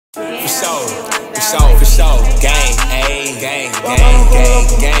For sure, gang, ayy, gang,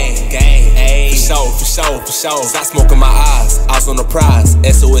 ayy. For sure. I smoke in my eyes, eyes on the prize.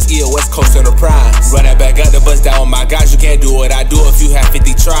 SOSE, West Coast Enterprise. Run that back up, the bust down, oh my gosh, you can't do what I do if you have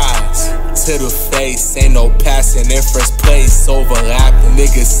 50 tries. To the face, ain't no passing in first place. Overlapping,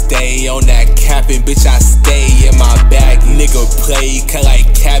 niggas stay on that capping, bitch, I stay in my bag. Nigga play, cut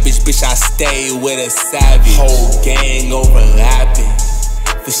like cabbage, bitch, I stay with a savage. Whole gang overlapping.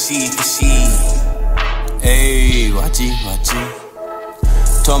 For she. Hey, YG.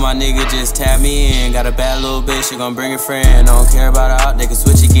 Told my nigga just tap me in. Got a bad little bitch, she gon' bring a friend. Don't care about her out, they can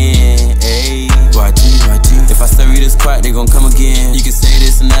switch again. Hey, YG. If I serve you this crack, they gon' come again. You can say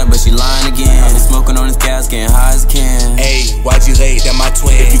this and that, but she lying again. I been smoking on this gas, getting high as I can. Hey, YG Layt, that my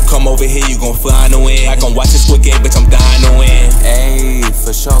twin. If you come over here, you gon' fly in the wind. Like I'm watching Squid Game, bitch, I'm dying to win. Hey,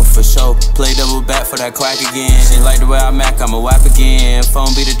 for sure. Play double back for that crack again. She like the way I mac, I'ma whap again.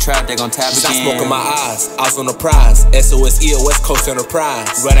 Phone be the trap, they gon' tap again. I smoke in my eyes on the prize. SOSE, West Coast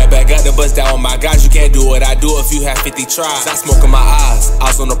Enterprise. Run that back up, the bust down, oh my gosh, you can't do what I do if you have 50 tries. I smoke in my eyes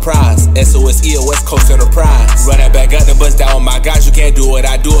on the prize. SOSE, West Coast Enterprise. Run that back up, the bust down, oh my gosh, you can't do what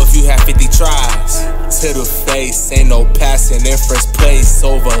I do if you have 50 tries. To the face, ain't no passing in first place.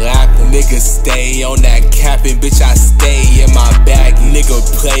 Overlapping, niggas stay on that capping, bitch, I stay in my bag. Nigga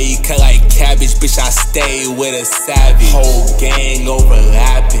play, cut like cabbage, bitch, I stay with a savage. Whole gang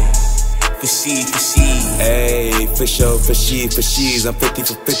overlapping. For she. Hey, for sure, for she's. I'm 50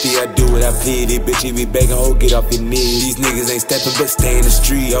 for 50, I do what I plead. These bitches be begging, ho, get off your knees. These niggas ain't stepping, but stay in the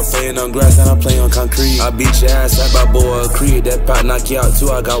street. I'm playing on grass and I'm playing on concrete. I beat your ass like my boy Creed. That pot knock you out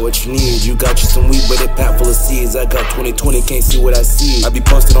too, I got what you need. You got you some weed, but it packed full of seeds. I got 20/20, can't see what I see. I be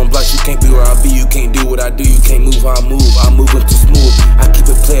posted on blocks, you can't be where I be. You can't do what I do, you can't move how I move. I'm moving too smooth, I keep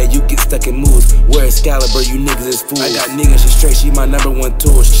it playing, you get stuck in moves. Where Excalibur, you niggas is fools. I got niggas, she straight, she my #1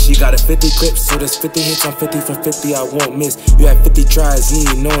 tool. She got a 50 clips, so there's 50 hits, I'm 50 for 50, I won't miss. You had 50 tries, you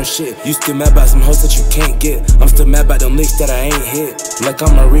ain't knowing shit. You still mad about some hoes that you can't get. I'm still mad about them licks that I ain't hit. Like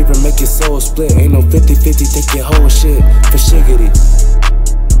I'm a reaper, make your soul split. Ain't no 50-50, take your whole shit for shiggity.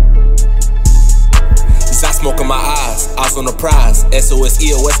 I smoke in my eyes on the prize.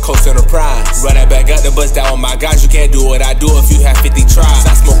 SOSE, West Coast Enterprise. Run that back up, the bust down, oh my gosh, you can't do what I do if you have 50 tries.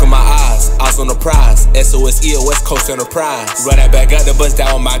 I smoke in my eyes on the prize. SOSE, West Coast Enterprise. Run that back up, the bust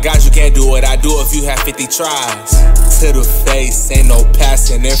down, oh my gosh, you can't do what I do if you have 50 tries. To the face, ain't no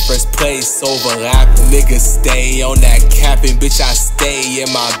passing in first place. Overlapping, niggas stay on that capping, bitch, I stay in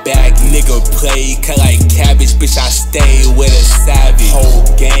my bag. Nigga play, cut like cabbage, bitch, I stay with a savage. Whole